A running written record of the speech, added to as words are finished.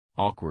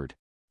Awkward.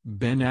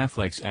 Ben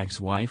Affleck's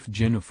ex-wife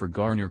Jennifer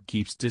Garner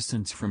keeps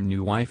distance from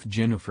new wife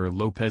Jennifer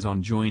Lopez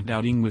on joint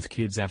outing with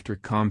kids after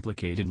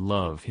complicated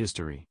love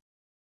history.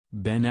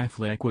 Ben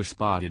Affleck was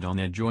spotted on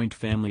a joint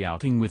family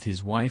outing with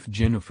his wife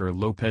Jennifer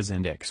Lopez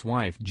and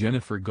ex-wife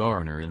Jennifer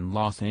Garner in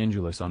Los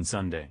Angeles on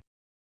Sunday.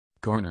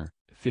 Garner,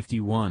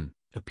 51,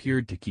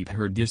 appeared to keep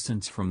her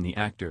distance from the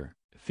actor,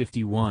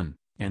 51,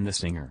 and the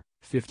singer,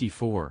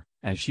 54,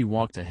 as she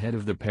walked ahead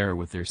of the pair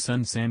with their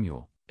son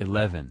Samuel,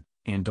 11,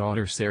 and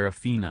daughter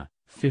Serafina,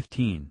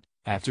 15,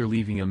 after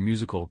leaving a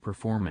musical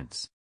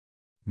performance.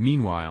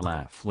 Meanwhile,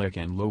 Affleck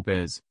and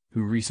Lopez,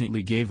 who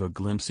recently gave a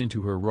glimpse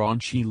into her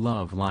raunchy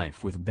love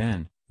life with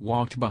Ben,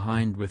 walked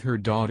behind with her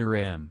daughter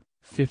Em,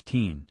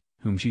 15,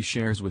 whom she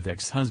shares with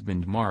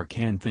ex-husband Mark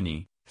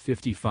Anthony,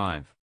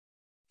 55.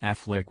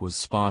 Affleck was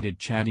spotted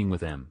chatting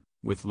with Em,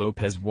 with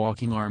Lopez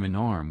walking arm in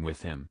arm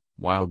with him,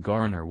 while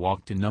Garner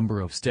walked a number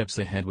of steps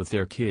ahead with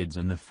their kids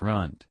in the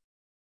front.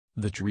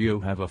 The trio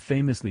have a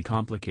famously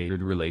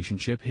complicated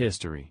relationship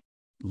history.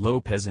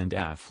 Lopez and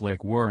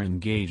Affleck were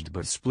engaged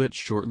but split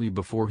shortly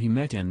before he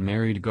met and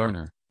married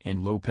Garner,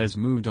 and Lopez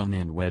moved on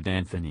and wed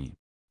Anthony.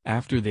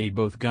 After they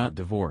both got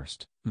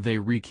divorced, they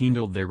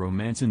rekindled their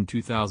romance in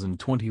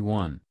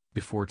 2021,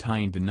 before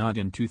tying the knot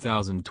in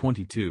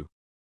 2022.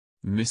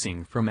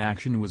 Missing from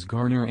action was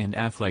Garner and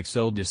Affleck's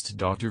eldest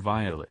daughter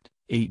Violet,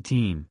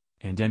 18,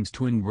 and Em's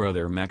twin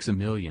brother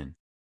Maximilian.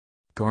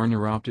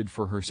 Garner opted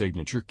for her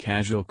signature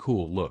casual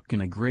cool look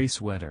in a gray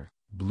sweater,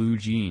 blue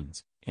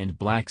jeans, and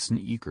black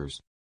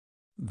sneakers.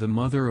 The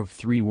mother of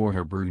three wore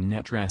her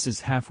brunette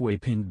dresses halfway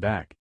pinned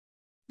back.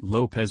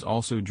 Lopez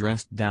also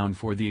dressed down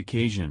for the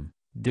occasion,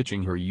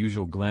 ditching her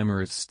usual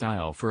glamorous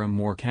style for a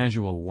more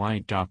casual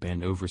white top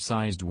and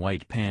oversized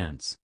white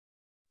pants.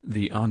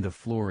 The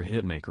on-the-floor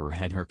hitmaker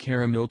had her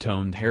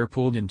caramel-toned hair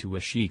pulled into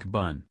a chic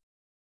bun.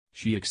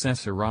 She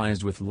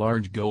accessorized with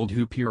large gold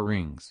hoop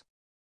earrings.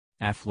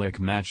 Affleck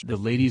matched the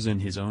ladies in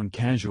his own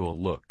casual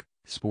look,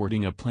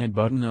 sporting a plaid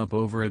button-up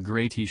over a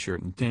gray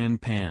t-shirt and tan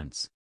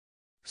pants.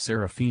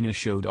 Serafina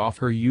showed off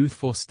her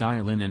youthful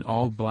style in an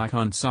all-black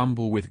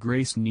ensemble with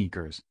gray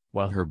sneakers,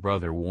 while her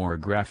brother wore a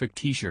graphic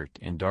t-shirt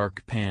and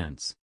dark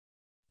pants.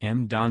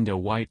 Em donned a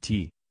white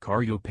tee,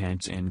 cargo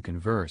pants and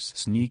Converse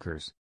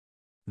sneakers.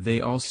 They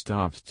all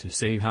stopped to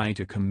say hi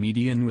to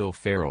comedian Will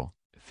Ferrell,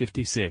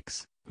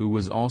 56, who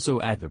was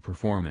also at the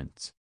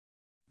performance.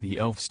 The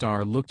Elf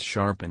star looked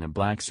sharp in a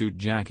black suit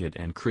jacket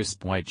and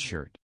crisp white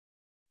shirt.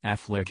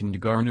 Affleck and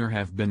Garner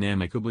have been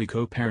amicably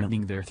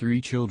co-parenting their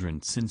three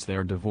children since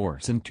their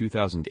divorce in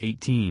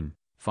 2018,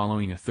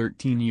 following a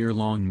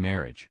 13-year-long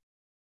marriage.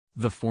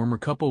 The former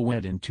couple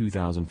wed in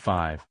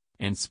 2005,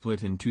 and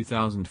split in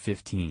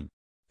 2015.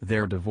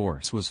 Their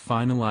divorce was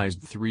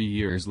finalized 3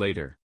 years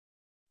later.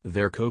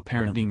 Their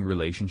co-parenting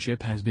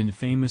relationship has been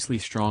famously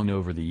strong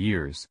over the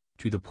years,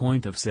 to the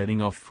point of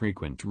setting off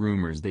frequent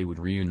rumors they would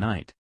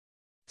reunite.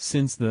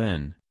 Since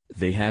then,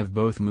 they have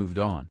both moved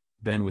on,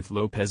 Ben with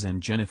Lopez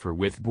and Jennifer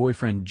with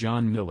boyfriend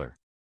John Miller.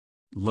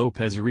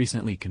 Lopez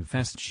recently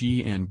confessed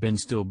she and Ben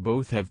still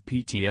both have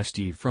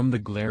PTSD from the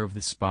glare of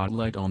the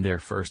spotlight on their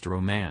first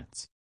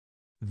romance.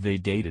 They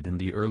dated in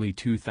the early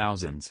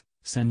 2000s,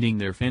 sending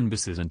their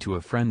fanbases into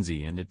a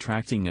frenzy and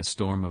attracting a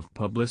storm of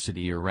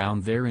publicity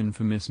around their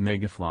infamous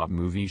megaflop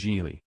movie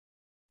Gigli.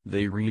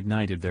 They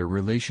reignited their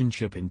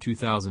relationship in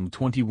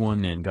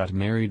 2021 and got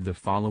married the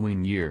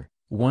following year,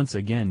 once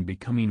again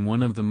becoming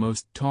one of the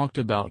most talked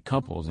about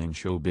couples in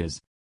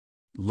showbiz.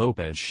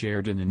 Lopez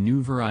shared in a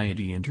new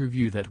Variety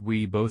interview that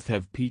we both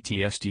have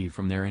PTSD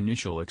from their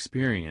initial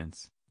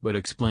experience, but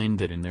explained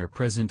that in their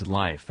present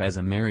life as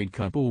a married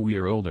couple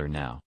we're older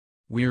now.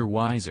 We're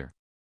wiser.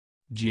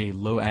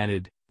 J.Lo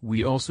added,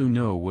 "We also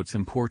know what's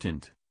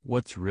important,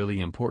 what's really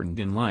important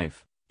in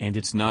life, and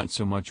it's not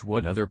so much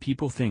what other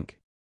people think.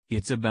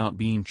 It's about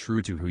being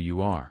true to who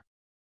you are."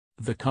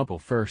 The couple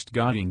first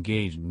got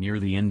engaged near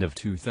the end of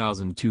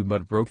 2002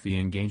 but broke the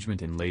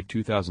engagement in late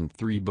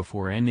 2003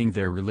 before ending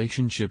their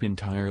relationship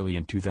entirely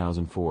in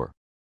 2004.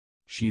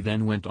 She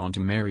then went on to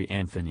marry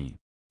Anthony.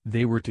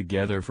 They were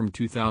together from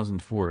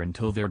 2004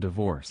 until their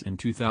divorce in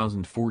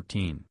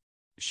 2014.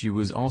 She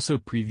was also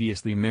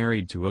previously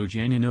married to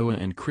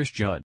Janinoa and Chris Judd.